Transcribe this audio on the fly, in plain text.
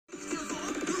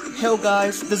Hello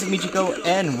guys, this is Michiko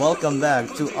and welcome back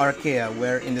to Arcaea,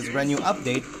 where in this brand new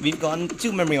update, we've gotten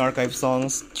 2 memory archive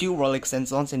songs, 2 relics and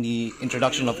songs in the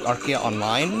introduction of Arcaea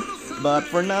Online. But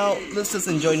for now, let's just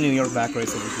enjoy New York back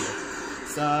race over here.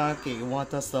 Sake,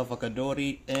 Iwata, stuff, Waka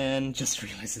Dori, and just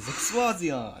realized it's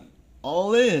Exwazion.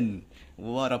 All in!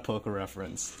 What a poker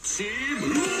reference.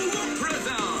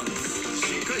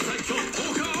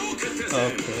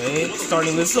 Okay,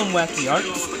 starting with some wacky art.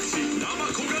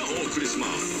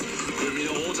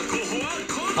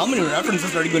 How many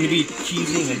references are you going to be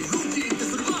cheesing?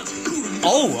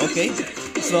 Oh, okay.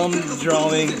 Some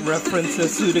drawing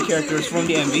references to the characters from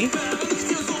the MV.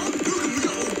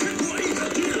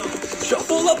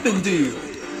 Shuffle up and do.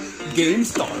 Game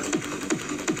start.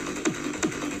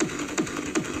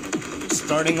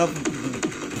 Starting up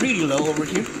pretty low over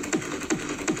here.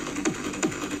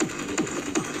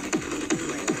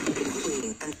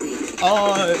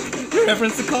 Oh,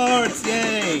 reference to cards,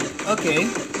 yay! Okay.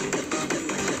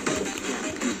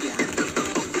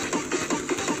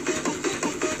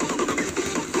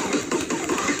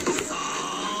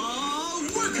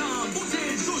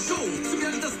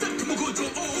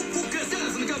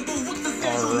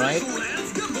 Alright.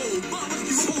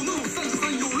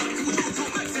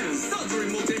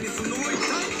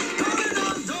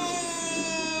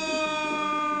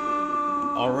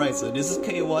 Alright, so this is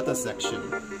Keiwata section.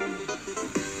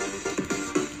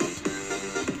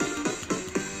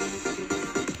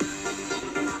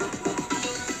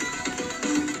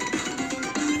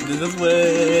 This is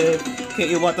with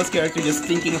Keiwata's character just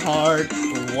thinking hard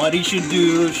what he should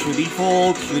do. Should he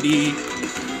fold? Should he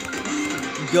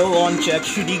go on check?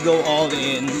 Should he go all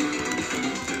in?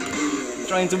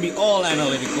 Trying to be all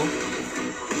analytical.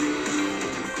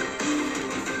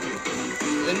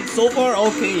 And so far,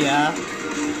 okay, yeah.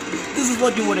 This is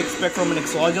what you would expect from an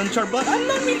Exwazion chart, but I'm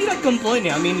not really that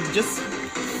complaining. I mean, it just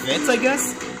fits, I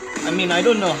guess. I mean, I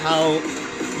don't know how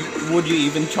would you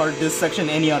even chart this section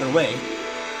any other way.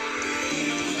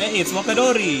 Hey, it's Waka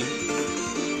Dori!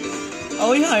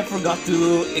 Oh yeah, I forgot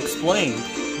to explain.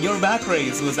 Your back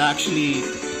race was actually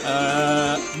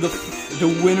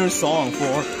the winner song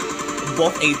for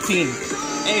both 18.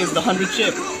 Hey, it's the 100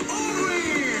 chip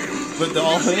with the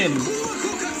all-in.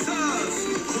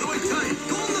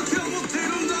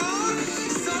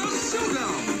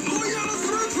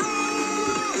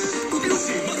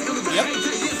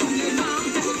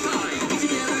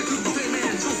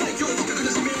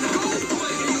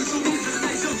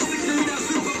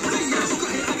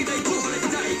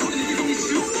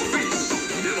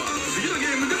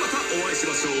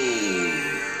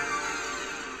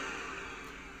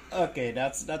 Okay,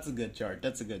 that's a good chart.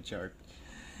 That's a good chart.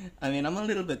 I mean, I'm a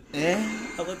little bit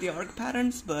about the arc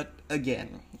patterns, but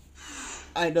again,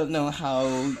 I don't know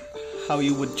how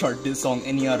you would chart this song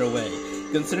any other way.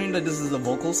 Considering that this is a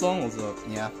vocal song, also,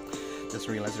 yeah, just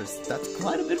realized that's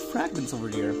quite a bit of fragments over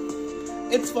here.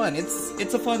 It's fun.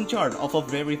 It's a fun chart of a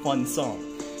very fun song.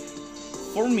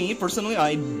 For me personally,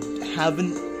 I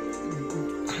haven't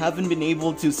been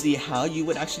able to see how you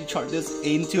would actually chart this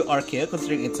into Arcaea,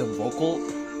 considering it's a vocal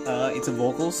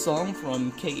song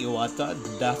from Keiwata,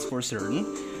 that's for certain.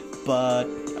 But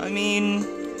I mean,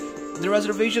 the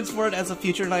reservations for it as a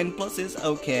future 9 plus is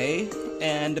okay,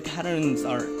 and the patterns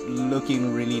are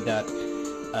looking really that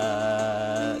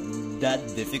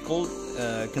difficult,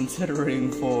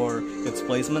 considering for its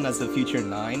placement as a future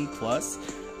 9 plus.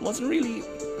 Wasn't really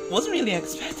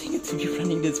expecting it to be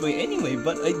running this way anyway,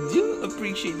 but I do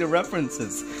appreciate the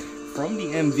references from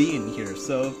the MV in here,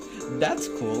 so that's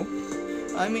cool.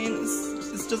 I mean,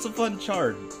 it's just a fun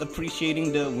chart,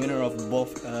 appreciating the winner of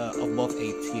both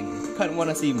 18. Kind of want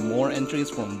to see more entries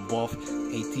from both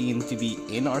 18 to be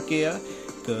in Arcaea,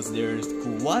 because there's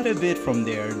quite a bit from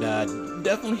there that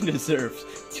definitely deserves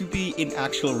to be in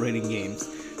actual rating games.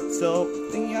 So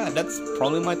yeah, that's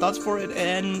probably my thoughts for it,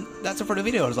 and that's it for the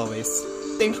video as always.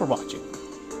 Thanks for watching.